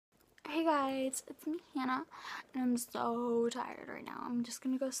Hey guys, it's me, Hannah, and I'm so tired right now. I'm just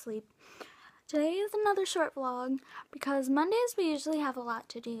gonna go sleep. Today is another short vlog because Mondays we usually have a lot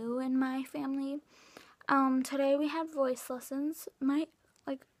to do in my family. Today we had voice lessons.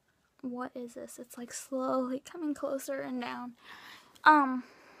 What is this? It's like slowly coming closer and down.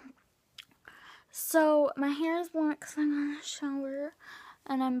 So my hair is blunt because I'm gonna shower,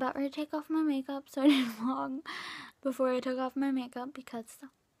 and I'm about ready to take off my makeup, so I didn't vlog before I took off my makeup because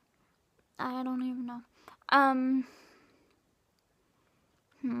I don't even know.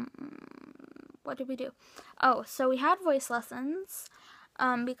 What did we do? Oh, so we had voice lessons,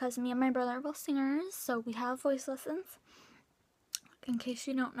 because me and my brother are both singers, so we have voice lessons. In case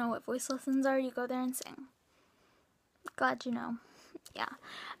you don't know what voice lessons are, you go there and sing. Glad you know. Yeah.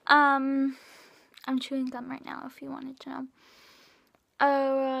 I'm chewing gum right now, if you wanted to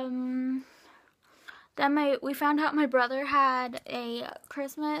know. Then we found out my brother had a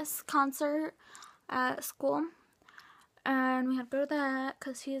Christmas concert at school, and we had to go to that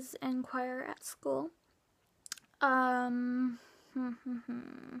because he's in choir at school. Then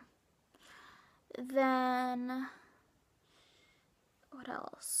what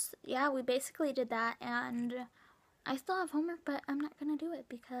else? Yeah, we basically did that, and I still have homework, but I'm not gonna do it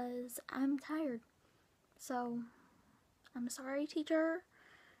because I'm tired. So I'm sorry, teacher.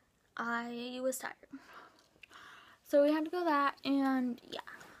 I was tired. So we had to go that, and yeah,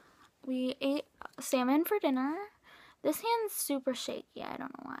 we ate salmon for dinner. This hand's super shaky, I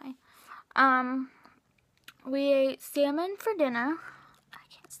don't know why. We ate salmon for dinner. I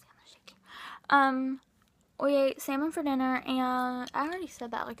can't stand the shaking. We ate salmon for dinner, and I already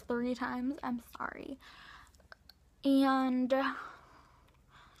said that like 3 times. I'm sorry. And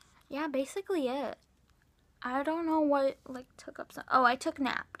yeah, basically it. I don't know what took up some. Oh, I took a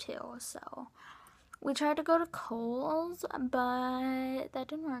nap too, so we tried to go to Kohl's, but that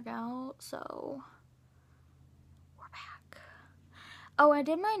didn't work out, so we're back. Oh, I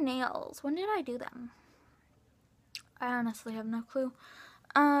did my nails. When did I do them? I honestly have no clue.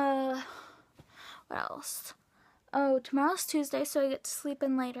 What else? Oh, tomorrow's Tuesday, so I get to sleep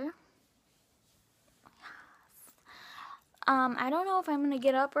in later. Yes. I don't know if I'm gonna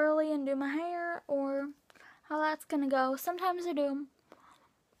get up early and do my hair or how that's gonna go. Sometimes I do.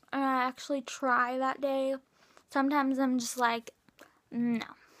 And I actually try that day. Sometimes I'm just like, no.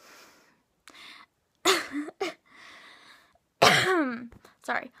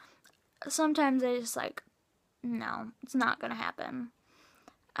 Sorry. Sometimes I just like, no, it's not gonna happen.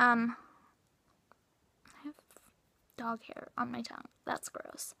 I have dog hair on my tongue. That's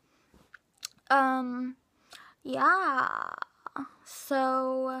gross. Yeah.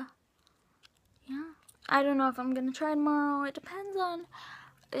 So, yeah. I don't know if I'm gonna try tomorrow. It depends on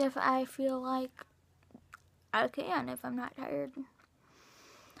if I feel like I can, if I'm not tired.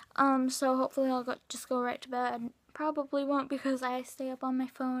 So hopefully I'll just go right to bed. Probably won't because I stay up on my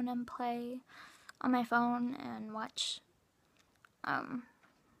phone and play on my phone and watch,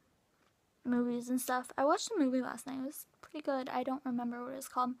 movies and stuff. I watched a movie last night. It was pretty good. I don't remember what it was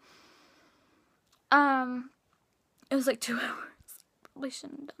called. It was like 2 hours. Probably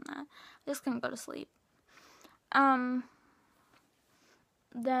shouldn't have done that. I just couldn't go to sleep.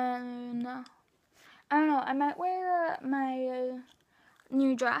 Then, I don't know, I might wear my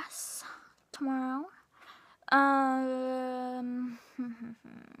new dress tomorrow.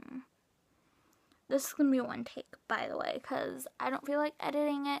 This is gonna be one take, by the way, because I don't feel like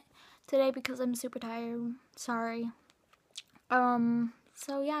editing it today because I'm super tired. Sorry.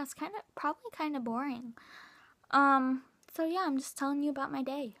 So yeah, it's probably kind of boring. So yeah, I'm just telling you about my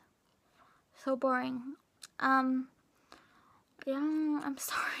day. So boring. Yeah, I'm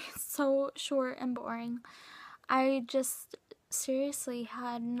sorry, it's so short and boring. I just seriously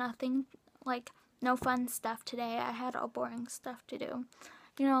had nothing, no fun stuff today. I had all boring stuff to do.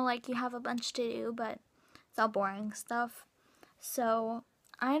 You know, you have a bunch to do, but it's all boring stuff. So,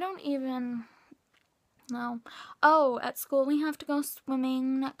 I don't even know. Oh, at school we have to go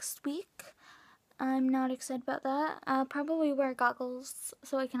swimming next week. I'm not excited about that. I'll probably wear goggles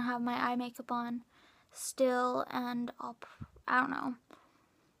so I can have my eye makeup on still, and I don't know.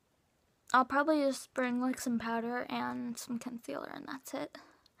 I'll probably just bring some powder and some concealer, and that's it.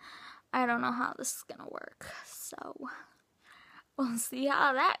 I don't know how this is gonna work, so we'll see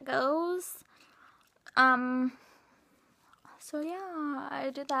how that goes. So yeah, I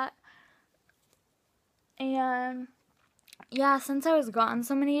did that. And yeah, since I was gone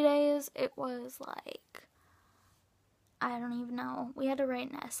so many days, it was I don't even know. We had to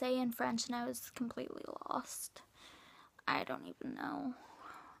write an essay in French, and I was completely lost. I don't even know.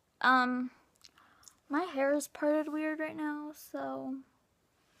 My hair is parted weird right now, so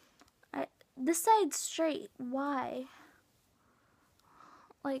I This side's straight. Why?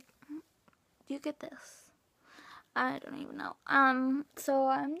 Like, you get this. I don't even know. So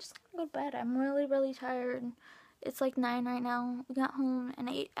I'm just gonna go to bed. I'm really, really tired. It's like 9 right now. We got home and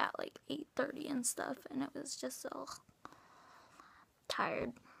ate at like 8:30 and stuff, and it was just so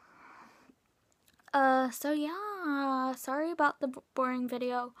tired. So yeah, sorry about the boring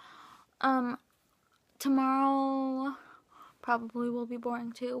video. Tomorrow probably will be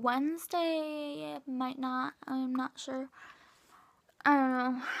boring too. Wednesday, it might not. I'm not sure. I don't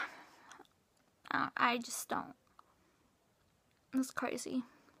know. I just don't. It's crazy.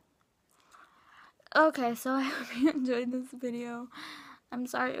 Okay, so I hope you enjoyed this video. I'm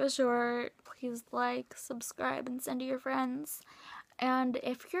sorry it was short. Please like, subscribe, and send to your friends. And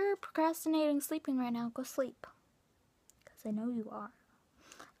if you're procrastinating sleeping right now, go sleep. Because I know you are.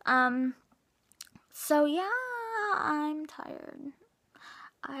 So yeah, I'm tired.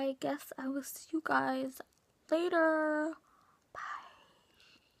 I guess I will see you guys later.